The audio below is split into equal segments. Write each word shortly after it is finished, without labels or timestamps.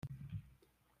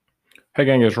Hey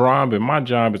gang, it's Rob, and my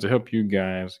job is to help you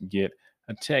guys get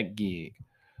a tech gig.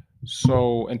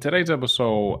 So, in today's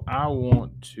episode, I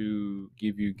want to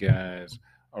give you guys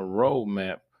a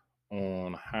roadmap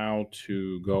on how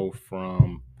to go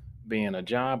from being a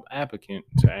job applicant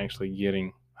to actually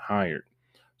getting hired.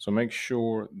 So, make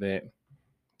sure that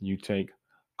you take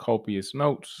copious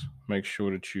notes, make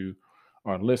sure that you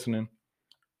are listening,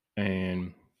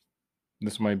 and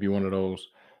this might be one of those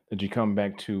that you come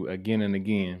back to again and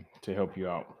again to help you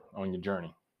out on your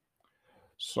journey.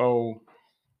 So,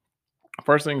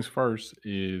 first things first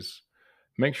is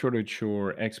make sure that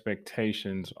your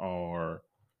expectations are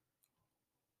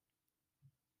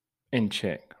in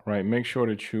check, right? Make sure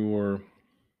that you're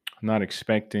not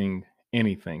expecting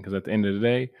anything because at the end of the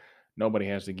day, nobody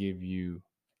has to give you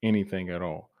anything at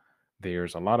all.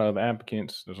 There's a lot of other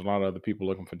applicants, there's a lot of other people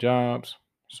looking for jobs.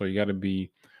 So, you got to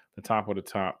be the top of the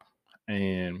top.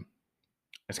 And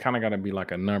it's kind of got to be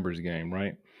like a numbers game,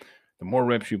 right? The more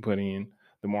reps you put in,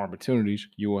 the more opportunities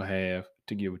you will have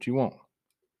to get what you want.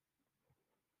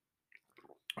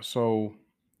 So,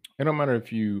 it don't matter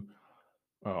if you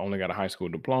only got a high school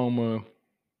diploma,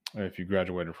 if you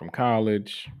graduated from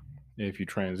college, if you're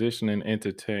transitioning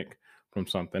into tech from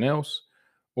something else,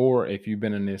 or if you've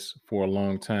been in this for a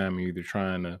long time, you're either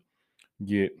trying to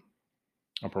get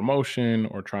a promotion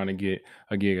or trying to get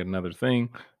a gig at another thing.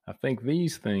 I think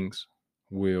these things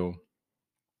will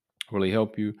really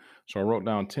help you. So I wrote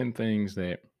down 10 things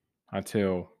that I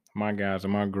tell my guys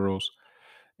and my girls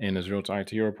in the Zero to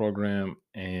ITO program,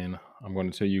 and I'm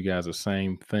going to tell you guys the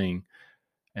same thing,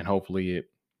 and hopefully it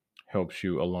helps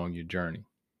you along your journey.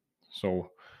 So,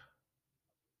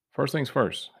 first things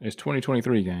first, it's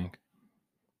 2023, gang.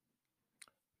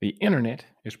 The internet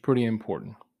is pretty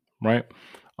important, right?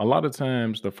 A lot of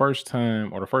times, the first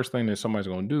time or the first thing that somebody's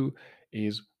going to do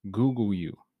is Google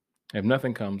you. If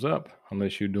nothing comes up,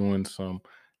 unless you're doing some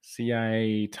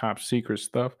CIA top secret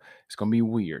stuff, it's going to be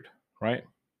weird, right?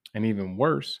 And even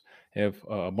worse, if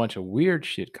a bunch of weird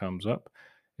shit comes up,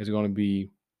 it's going to be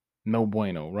no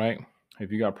bueno, right?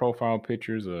 If you got profile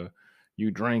pictures of you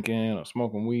drinking or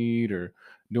smoking weed or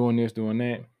doing this, doing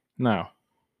that. Now,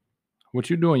 what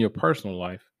you do in your personal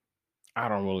life, I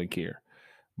don't really care.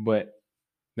 But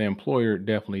the employer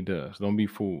definitely does. Don't be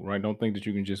fooled, right? Don't think that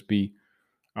you can just be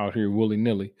out here willy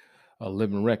nilly,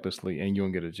 living recklessly, and you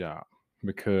don't get a job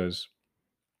because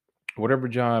whatever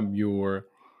job you're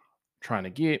trying to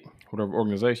get, whatever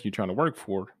organization you're trying to work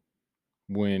for,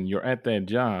 when you're at that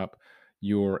job,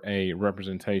 you're a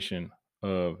representation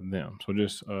of them. So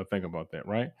just think about that,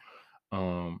 right?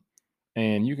 Um,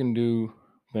 and you can do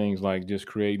things like just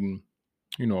creating,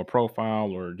 a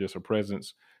profile or just a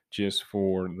presence just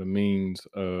for the means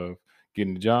of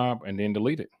getting the job and then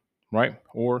delete it, right?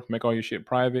 Or make all your shit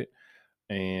private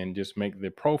and just make the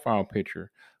profile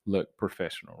picture look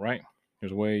professional, right?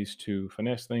 There's ways to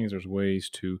finesse things. There's ways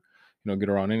to, get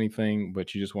around anything,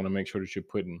 but you just want to make sure that you're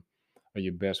putting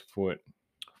your best foot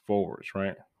forwards,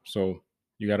 right? So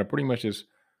you got to pretty much just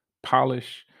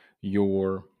polish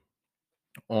your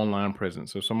online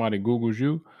presence. So if somebody Googles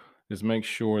you, just make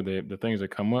sure that the things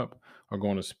that come up are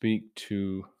going to speak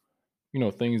to,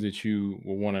 things that you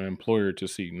will want an employer to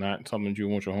see, not something that you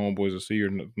want your homeboys to see or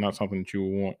not something that you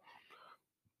will want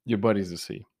your buddies to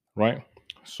see, right?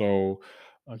 So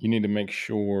you need to make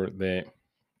sure that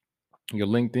your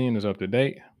LinkedIn is up to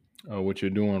date, what you're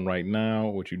doing right now,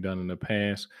 what you've done in the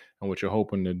past, and what you're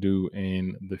hoping to do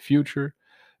in the future.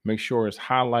 Make sure it's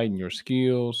highlighting your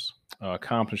skills,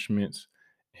 accomplishments,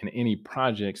 and any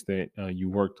projects that you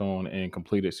worked on and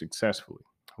completed successfully,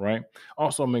 right?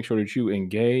 Also, make sure that you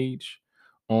engage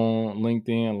on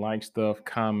LinkedIn, like stuff,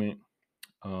 comment,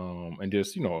 and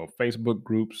just Facebook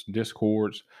groups,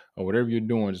 discords, or whatever you're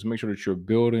doing. Just make sure that you're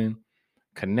building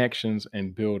connections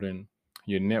and building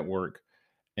your network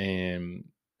and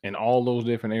in all those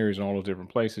different areas and all those different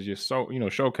places. Just so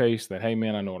showcase that, hey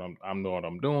man, I know what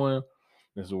I'm doing.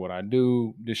 This is what I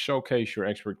do. Just showcase your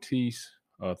expertise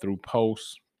through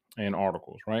posts and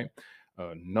articles, right?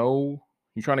 No,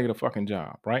 you're trying to get a fucking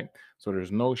job, right? So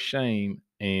there's no shame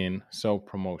in self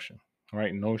promotion,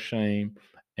 right? No shame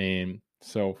in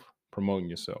self promoting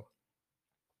yourself.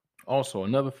 Also,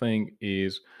 another thing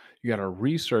is you got to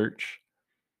research.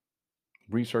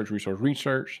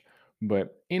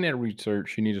 But in that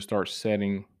research, you need to start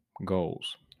setting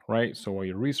goals, right? So while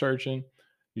you're researching,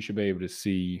 you should be able to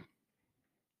see,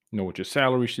 what your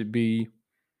salary should be,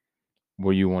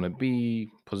 where you want to be,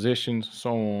 positions,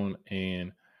 so on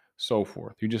and so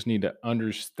forth. You just need to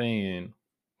understand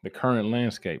the current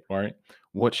landscape, right?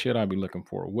 What should I be looking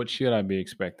for? What should I be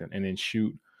expecting? And then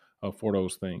shoot for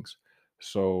those things.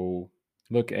 So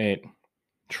look at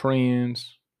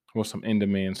trends, with some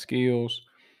in-demand skills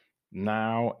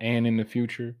now and in the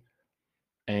future.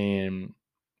 And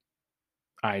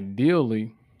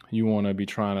ideally, you want to be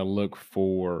trying to look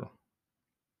for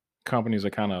companies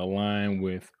that kind of align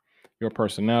with your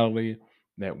personality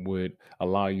that would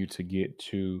allow you to get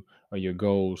to your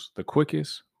goals the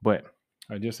quickest. But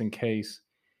just in case,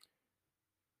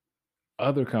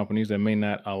 other companies that may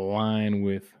not align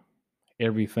with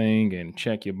everything and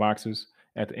check your boxes,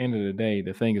 at the end of the day,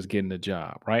 the thing is getting the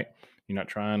job, right? You're not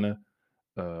trying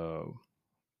to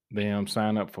damn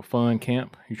sign up for fun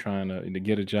camp. You're trying to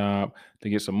get a job to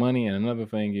get some money. And another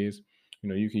thing is,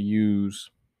 you can use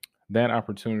that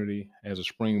opportunity as a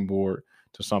springboard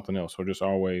to something else. So just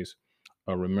always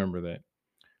remember that.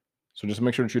 So just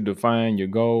make sure that you define your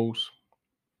goals,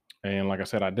 and like I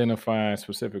said, identify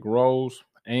specific roles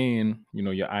and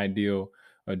your ideal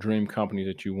dream company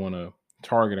that you want to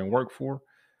target and work for.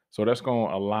 So that's going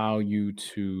to allow you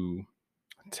to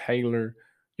tailor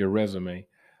your resume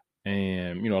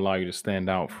and allow you to stand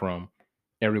out from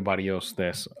everybody else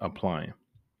that's applying.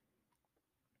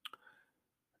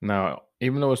 Now,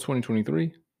 even though it's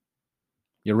 2023,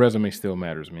 your resume still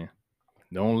matters, man.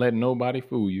 Don't let nobody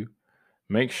fool you.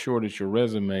 Make sure that your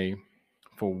resume,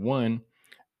 for one,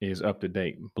 is up to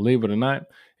date. Believe it or not,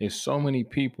 there's so many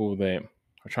people that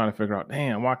are trying to figure out,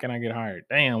 damn, why can't I get hired?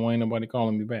 Damn, why ain't nobody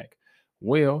calling me back?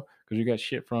 Well, because you got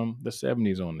shit from the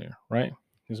 70s on there, right?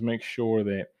 Just make sure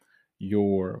that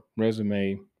your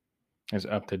resume is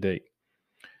up to date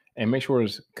and make sure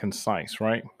it's concise,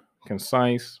 right?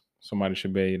 Concise. Somebody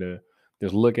should be able to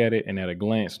just look at it and at a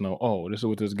glance know, oh, this is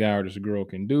what this guy or this girl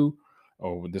can do,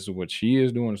 or this is what she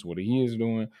is doing, this is what he is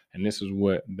doing, and this is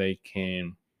what they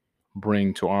can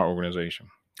bring to our organization.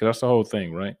 Because that's the whole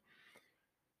thing, right?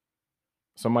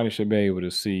 Somebody should be able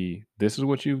to see this is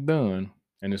what you've done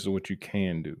and this is what you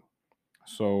can do.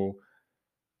 So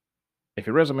if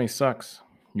your resume sucks,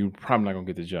 you're probably not gonna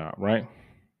get the job, right?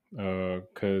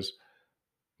 Because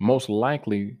most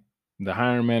likely the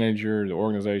hiring manager, the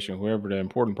organization, whoever the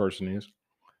important person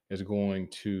is going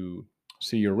to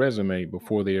see your resume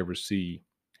before they ever see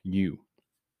you.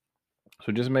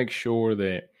 So just make sure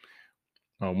that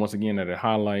once again that it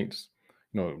highlights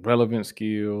relevant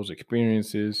skills,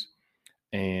 experiences,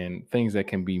 and things that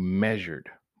can be measured,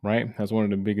 right? That's one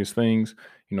of the biggest things.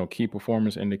 Key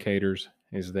performance indicators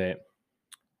is that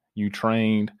you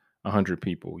trained 100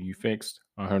 people, you fixed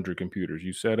 100 computers,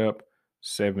 you set up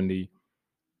 70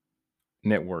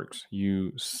 networks,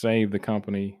 you saved the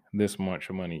company this much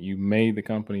money, you made the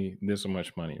company this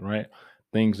much money, right?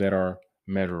 Things that are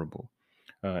measurable.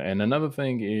 And another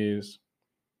thing is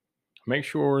make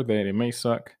sure that it may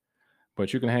suck,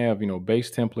 but you can have base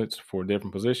templates for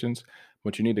different positions,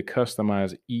 but you need to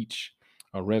customize each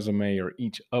resume or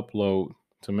each upload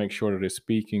to make sure that it's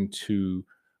speaking to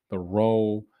the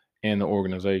role and the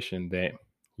organization that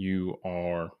you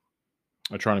are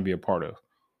trying to be a part of.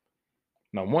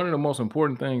 Now, one of the most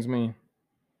important things, man,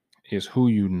 is who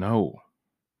you know,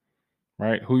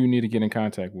 right? Who you need to get in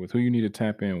contact with, who you need to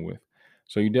tap in with.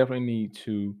 So you definitely need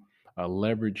to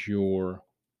leverage your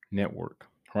network,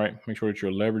 right? Make sure that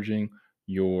you're leveraging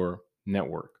your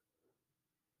network.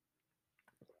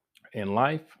 In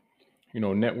life,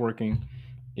 networking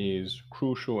is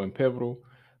crucial and pivotal.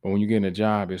 But when you get a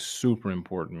job, it's super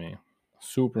important, man.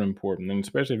 Super important. And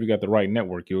especially if you got the right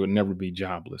network, you would never be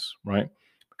jobless, right?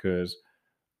 Because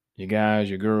your guys,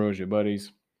 your girls, your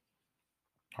buddies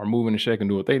are moving and shaking,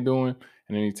 do what they're doing.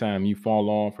 And anytime you fall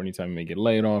off, or anytime you may get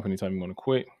laid off, anytime you want to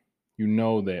quit, you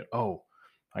know that, oh,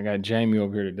 I got Jamie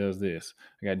over here that does this.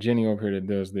 I got Jenny over here that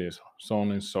does this, so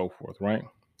on and so forth, right?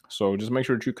 So just make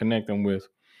sure that you connect them with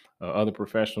other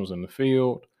professionals in the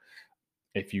field.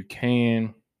 If you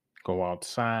can, go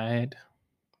outside.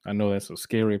 I know that's a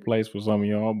scary place for some of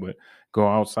y'all, but go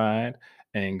outside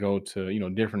and go to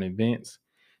different events.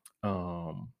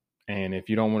 Um, and if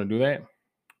you don't want to do that,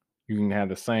 you can have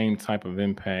the same type of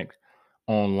impact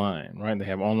online, right? They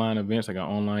have online events, they got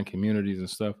online communities and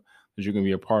stuff that you can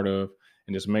be a part of,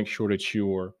 and just make sure that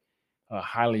you're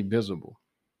highly visible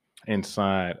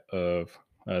inside of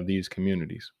these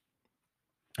communities.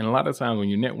 And a lot of times when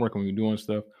you're networking, when you're doing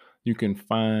stuff, you can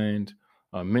find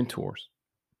mentors.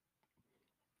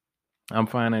 I'm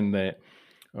finding that,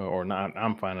 or not,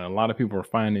 I'm finding a lot of people are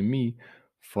finding me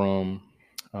from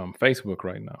Facebook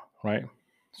right now, right?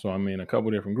 So I'm in a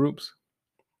couple different groups,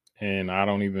 and I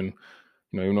don't even,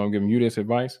 even though I'm giving you this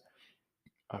advice,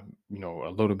 I'm, a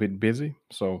little bit busy.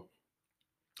 So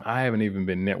I haven't even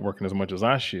been networking as much as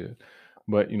I should.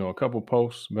 But, a couple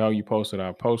posts, value posts that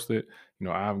I posted,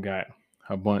 I've got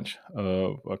a bunch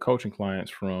of coaching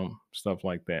clients from stuff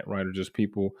like that, right? Or just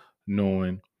people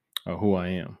knowing who I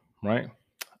am, right?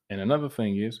 And another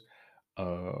thing is,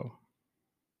 uh,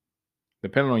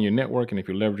 depending on your network and if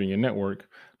you're leveraging your network,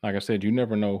 like I said, you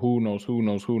never know who knows who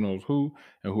knows who knows who,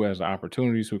 and who has the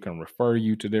opportunities, who can refer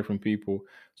you to different people,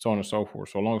 so on and so forth.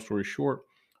 So, long story short,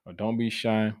 don't be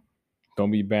shy,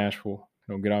 don't be bashful.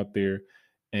 Get out there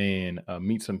and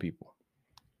meet some people.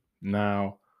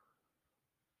 Now,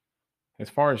 as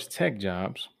far as tech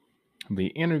jobs, the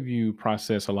interview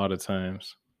process a lot of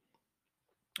times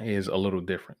is a little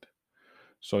different.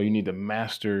 So you need to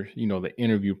master, the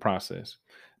interview process.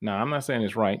 Now, I'm not saying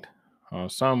it's right.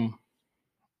 Some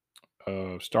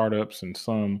startups and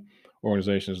some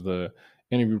organizations, the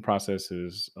interview process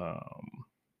is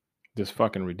just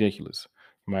fucking ridiculous.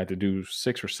 You might have to do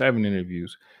 6 or 7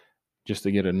 interviews just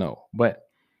to get a no. But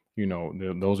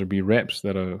those would be reps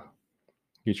that'll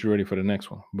get you ready for the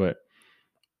next one. But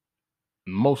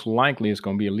most likely, it's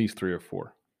going to be at least 3 or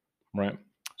 4, right?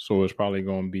 So it's probably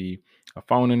going to be a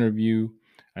phone interview,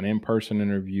 an in-person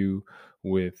interview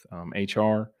with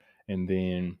HR, and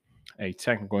then a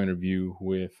technical interview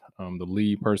with the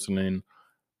lead person in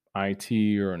IT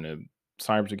or in the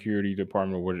cybersecurity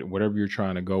department, or whatever you're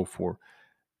trying to go for.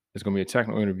 It's going to be a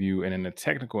technical interview, and in the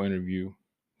technical interview,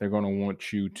 they're going to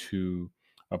want you to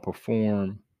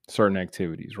perform certain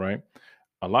activities, right?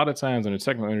 A lot of times in a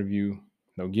technical interview,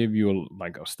 they'll give you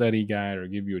like a study guide or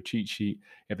give you a cheat sheet.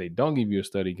 If they don't give you a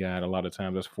study guide, a lot of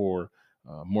times that's for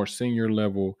more senior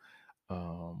level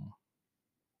um,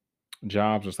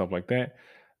 jobs and stuff like that.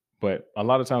 But a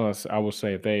lot of times, I would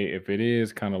say if it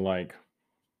is kind of like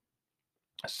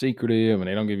secretive and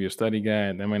they don't give you a study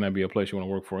guide, that might not be a place you want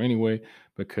to work for anyway,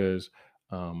 because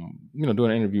doing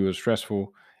an interview is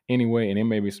stressful anyway, and it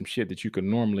may be some shit that you could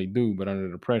normally do, but under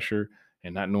the pressure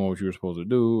and not knowing what you were supposed to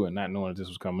do and not knowing that this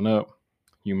was coming up,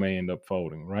 you may end up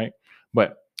folding, right?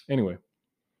 But anyway,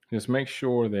 just make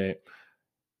sure that,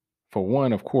 for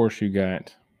one, of course, you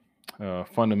got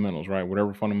fundamentals, right?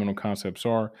 Whatever fundamental concepts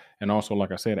are. And also,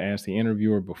 like I said, ask the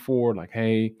interviewer before, like,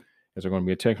 hey, is there going to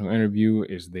be a technical interview?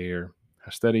 Is there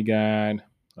a study guide?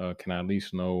 Can I at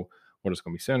least know what it's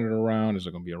going to be centered around? Is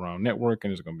it going to be around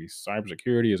networking? Is it going to be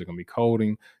cybersecurity? Is it going to be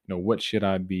coding? What should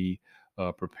I be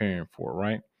preparing for,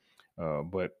 right?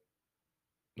 But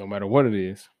no matter what it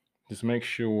is, just make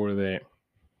sure that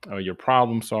your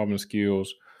problem solving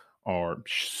skills are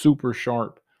super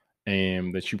sharp,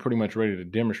 and that you're pretty much ready to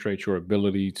demonstrate your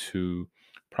ability to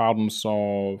problem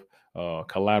solve,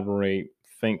 collaborate,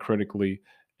 think critically,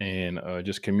 and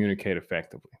just communicate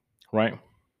effectively, right?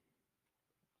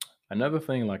 Another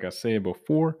thing, like I said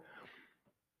before,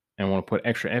 and I want to put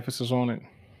extra emphasis on it,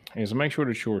 is make sure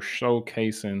that you're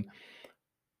showcasing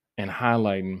and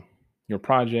highlighting your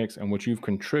projects and what you've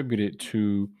contributed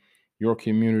to your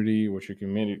community, what you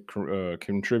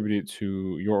contributed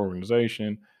to your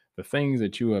organization, the things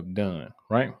that you have done,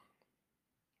 right?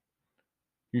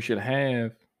 You should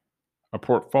have a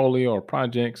portfolio of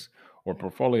projects or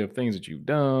portfolio of things that you've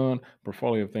done,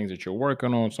 portfolio of things that you're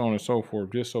working on, so on and so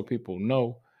forth, just so people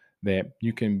know that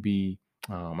you can be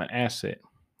an asset.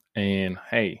 And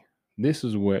hey, this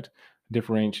is what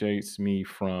differentiates me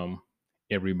from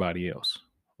everybody else,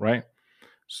 right?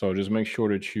 So just make sure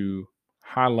that you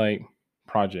highlight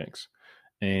projects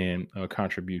and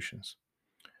contributions.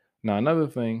 Now, another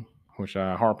thing which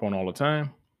I harp on all the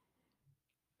time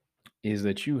is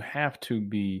that you have to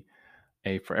be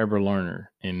a forever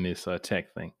learner in this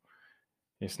tech thing.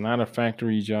 It's not a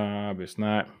factory job. It's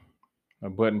not a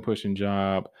button pushing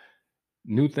job.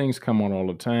 New things come on all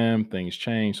the time. Things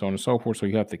change, so on and so forth. So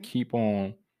you have to keep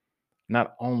on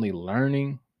not only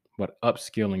learning, but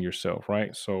upskilling yourself,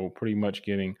 right? So pretty much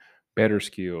getting better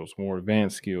skills, more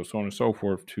advanced skills, so on and so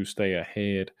forth, to stay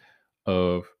ahead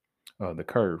of the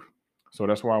curve. So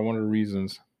that's why one of the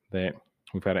reasons that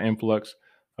we've had an influx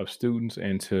of students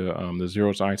into the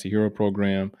Zero to IT Hero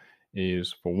program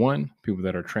is, for one, people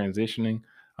that are transitioning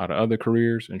out of other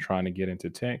careers and trying to get into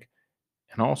tech,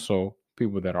 and also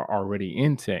people that are already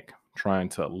in tech trying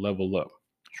to level up,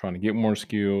 trying to get more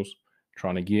skills,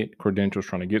 trying to get credentials,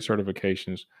 trying to get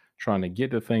certifications, trying to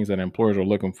get the things that employers are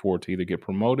looking for to either get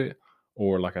promoted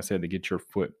or, like I said, to get your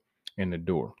foot in the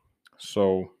door.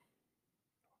 So,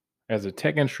 as the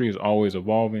tech industry is always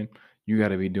evolving, you got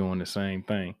to be doing the same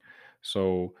thing.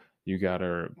 So, you got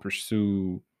to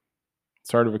pursue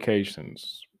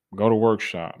certifications, go to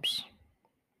workshops,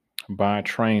 buy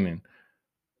training,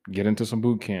 get into some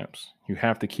boot camps. You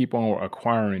have to keep on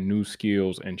acquiring new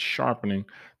skills and sharpening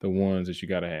the ones that you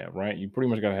got to have, right? You pretty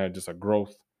much got to have just a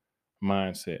growth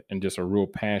mindset and just a real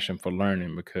passion for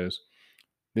learning, because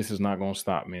this is not going to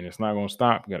stop, man. It's not going to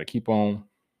stop. You got to keep on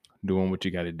doing what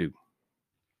you got to do.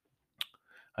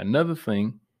 Another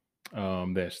thing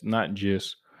that's not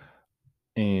just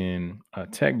in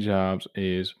tech jobs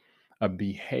is a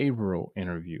behavioral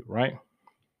interview, right?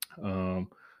 Um,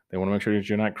 they want to make sure that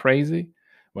you're not crazy,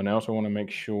 but they also want to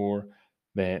make sure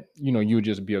that you would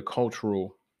just be a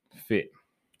cultural fit,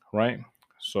 right?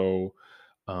 So,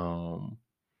 um,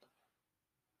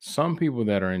 some people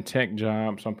that are in tech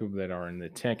jobs, some people that are in the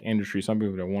tech industry, some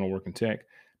people that want to work in tech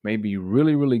may be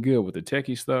really, really good with the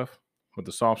techie stuff, but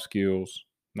the soft skills,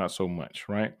 not so much,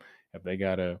 right? If they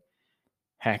got to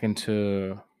hack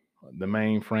into the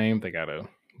mainframe, they got to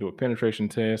do a penetration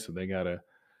test, so they got to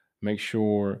make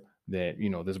sure that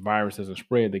this virus doesn't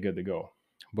spread, they're good to go.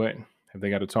 But if they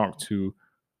got to talk to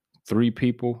three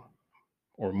people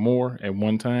or more at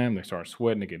one time, they start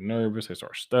sweating, they get nervous, they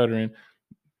start stuttering,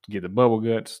 get the bubble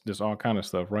guts, just all kind of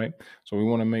stuff, right? So we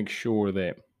want to make sure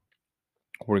that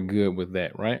we're good with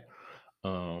that, right?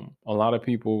 A lot of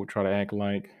people try to act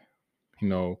like you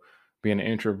know being an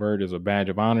introvert is a badge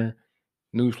of honor.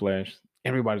 Newsflash: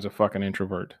 everybody's a fucking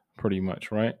introvert, pretty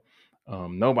much, right?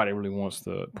 Nobody really wants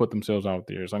to put themselves out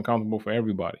there. It's uncomfortable for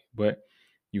everybody, but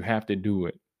you have to do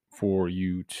it for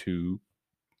you to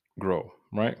grow,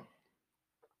 right?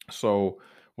 So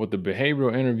with the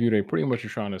behavioral interview, they pretty much are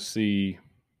trying to see,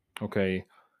 okay,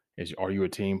 are you a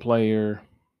team player?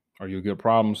 Are you a good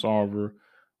problem solver?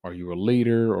 Are you a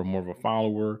leader or more of a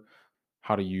follower?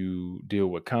 How do you deal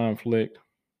with conflict?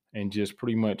 And just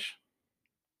pretty much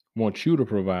want you to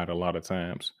provide a lot of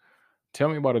times. Tell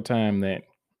me about a time that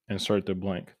insert the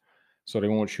blank. So they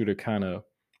want you to kind of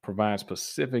provide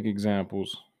specific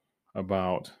examples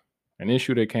about an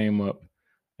issue that came up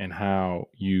and how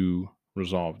you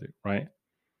resolved it, right?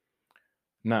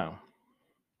 Now,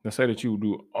 let's say that you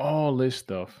do all this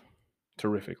stuff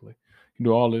terrifically. You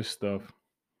do all this stuff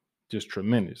just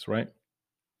tremendous, right?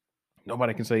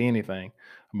 Nobody can say anything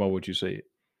about what you said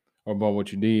or about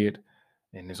what you did.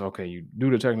 And it's okay. You do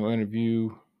the technical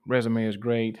interview, resume is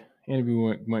great,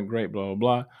 interview went great, blah, blah,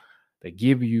 blah. They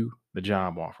give you the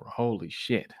job offer. Holy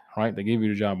shit, right? They give you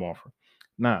the job offer.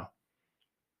 Now,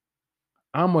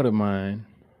 I'm of the mind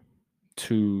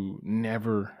to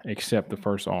never accept the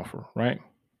first offer, right?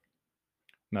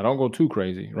 Now, don't go too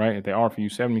crazy, right? If they offer you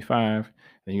 75,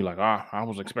 then you're like, I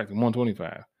was expecting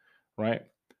 125, right?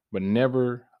 But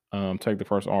never take the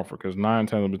first offer because 9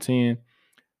 times out of 10,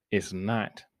 it's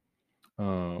not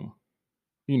um,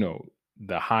 you know,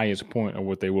 the highest point of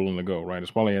what they're willing to go, right?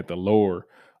 It's probably at the lower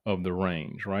of the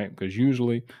range, right? Because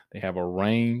usually they have a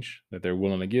range that they're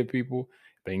willing to give people.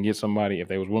 They can get somebody, if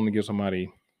they was willing to give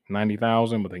somebody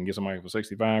 90,000, but they can get somebody for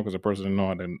 65 because the person doesn't know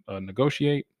how to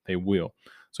negotiate, they will.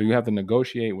 So you have to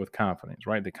negotiate with confidence,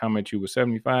 right? They come at you with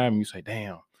 75 and you say,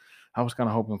 damn, I was kind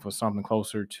of hoping for something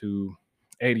closer to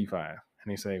 85.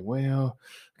 And they say, well,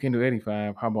 we can do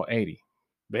 85. How about 80?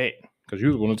 Bet. Because you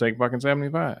was willing to take fucking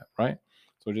 75, right?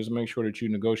 So just make sure that you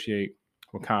negotiate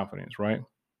with confidence, right?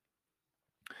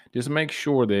 Just make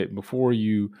sure that before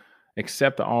you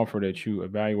accept the offer that you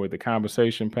evaluate the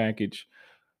compensation package,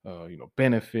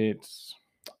 benefits.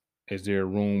 Is there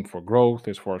room for growth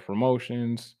as far as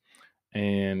promotions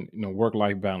and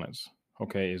work-life balance?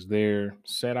 Okay, is there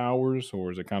set hours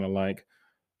or is it kind of like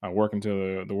I work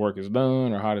until the work is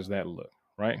done, or how does that look,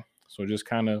 right? So just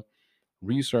kind of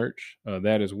research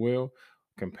that as well.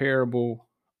 Comparable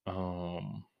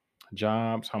um,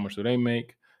 jobs, how much do they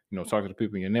make? Talk to the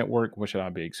people in your network. What should I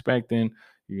be expecting?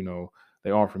 You know,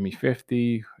 they offer me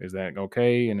 50. Is that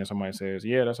okay? And then somebody says,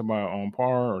 yeah, that's about on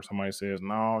par. Or somebody says,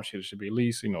 no, shit, it should be at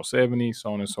least, 70,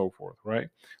 so on and so forth, right?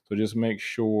 So just make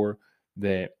sure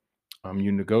that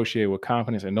you negotiate with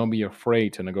confidence and don't be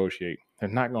afraid to negotiate. They're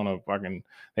not gonna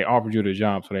they offered you the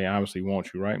job, so they obviously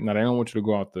want you, right? Now they don't want you to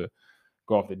go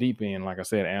off the deep end, like I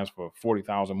said, ask for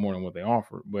 40,000 more than what they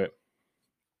offered. But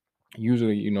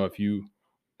usually, if you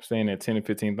stay in that $10,000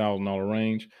 to $15,000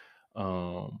 range,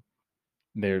 um,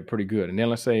 they're pretty good. And then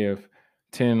let's say if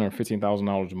 $10,000 or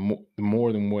 $15,000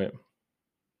 more than what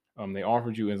they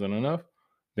offered you isn't enough,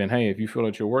 then hey, if you feel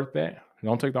that you're worth that,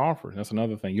 don't take the offer. That's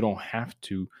another thing. You don't have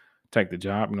to take the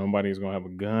job. Nobody's gonna have a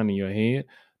gun in your head.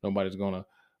 Nobody's gonna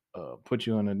put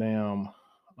you in a damn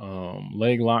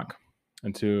leg lock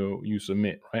until you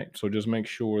submit, right? So just make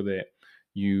sure that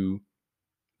you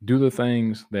do the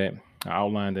things that I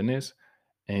outlined in this,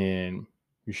 and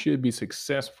you should be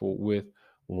successful with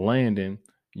landing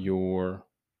your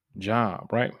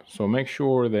job, right? So make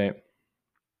sure that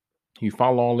you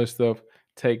follow all this stuff,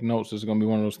 take notes. This is going to be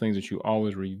one of those things that you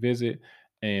always revisit,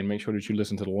 and make sure that you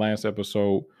listen to the last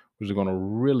episode, which is going to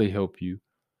really help you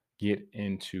get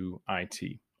into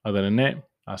IT. Other than that,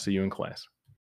 I'll see you in class.